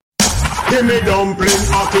Give me dumpling,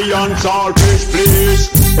 ackee and saltfish, please.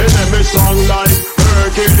 And then me strong like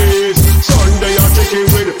Hercules. Sunday a chicken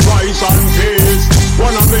with rice and peas.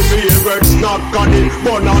 One of my favorite snack on it,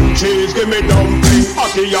 bun and cheese. Give me dumpling,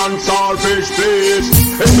 ackee and saltfish, please.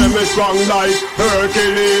 And then me strong like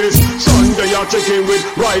Hercules. Sunday a chicken with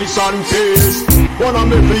rice and peas. One of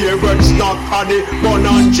my favorite snack on it, bun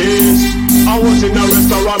and cheese. I was in a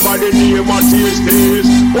restaurant by the name of Tasties,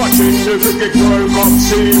 watching the Cricket World Cup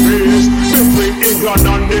series between England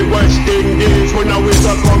and the West Indies. When I was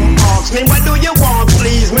a come ask me, what do you want,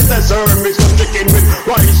 please? Mr. Sir, me some chicken with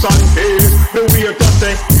rice and peas. The waiter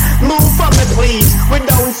say, move from it, please. We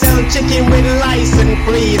don't sell chicken with license,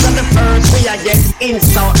 please. And the first way I get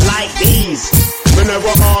insult like these. Me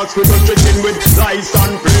never ask for no chicken with rice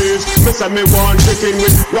and peas. Me say me want chicken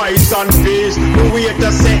with rice and peas. The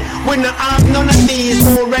waiter say, we not have none of these.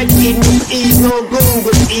 No red kidney with ease, no green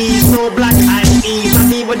with ease, no black eyed ease.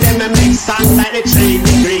 And even them me make sound like the 3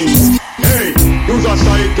 degrees. Hey, use a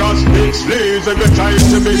sarcastic please. If you try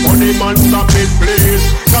to be funny, man, stop it, please.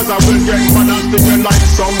 Cause I will get mad and stick you like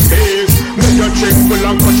some peas. Make your tremble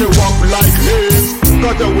and cut you up like this.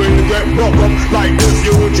 Cause I will get broke up like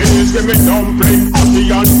refugees. Give me dumpling,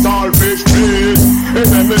 ackee and saltfish, please. And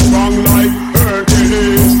then me strong like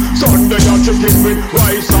Hercules. Sunday a chicken with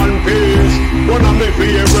rice and peas. One of my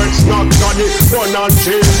favorite snacks on it, bun and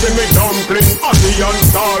cheese. Give me dumpling, ackee and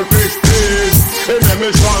saltfish, please. And then me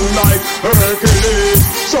strong like Hercules.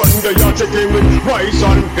 Sunday a chicken with rice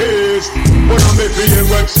and peas. One of my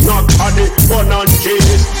favorite snacks on it, bun and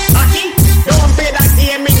cheese. Ackee, don't pay that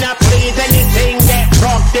game in a please. Anything get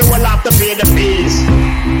broke, they will have to pay the fees.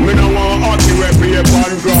 Me no want hockey where pay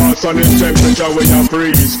pan grass and the temperature when you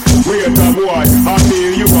freeze. Wait a boy, I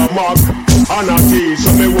feel you a mug and a tease.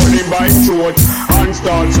 So me hold him by throat and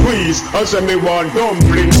start squeeze. I say me want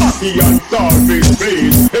dumpling, ackee and saltfish,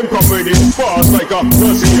 please. Him come with it fast like a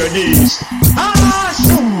Mercedes. Ah,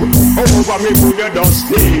 shoom! Over me put you don't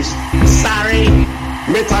sneeze. Sorry.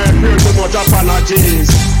 Me tired feel too much apologies.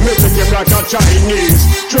 Me take him like a Chinese.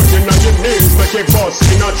 Shooting on your knees, make it bust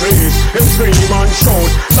in a trees. And scream and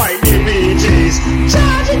shout like the Bee Gees.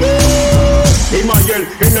 Charging it! Him a yell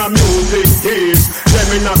in a music tease. Let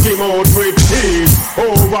me knock him out with tease.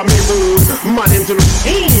 Over me mood, man him to the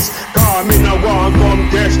ease. Cause me no want come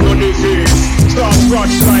catch no disease. Start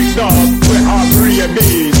scratch like dog, we have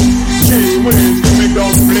rabies. Gee whiz, give me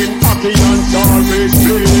dumpling, ackee and saltfish,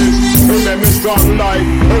 please. And let me strong like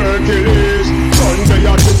Hercules. Sunday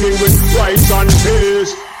a chicken with rice and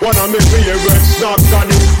peas. One of my favorite snacks on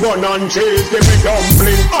it, bun and cheese. Give me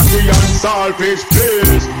dumpling, ackee and saltfish,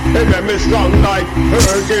 please. And let me strong like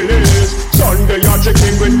Hercules. Sunday a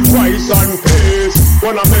chicken with rice and peas.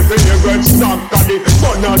 One of my favorite snacks on it,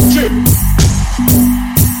 bun and cheese.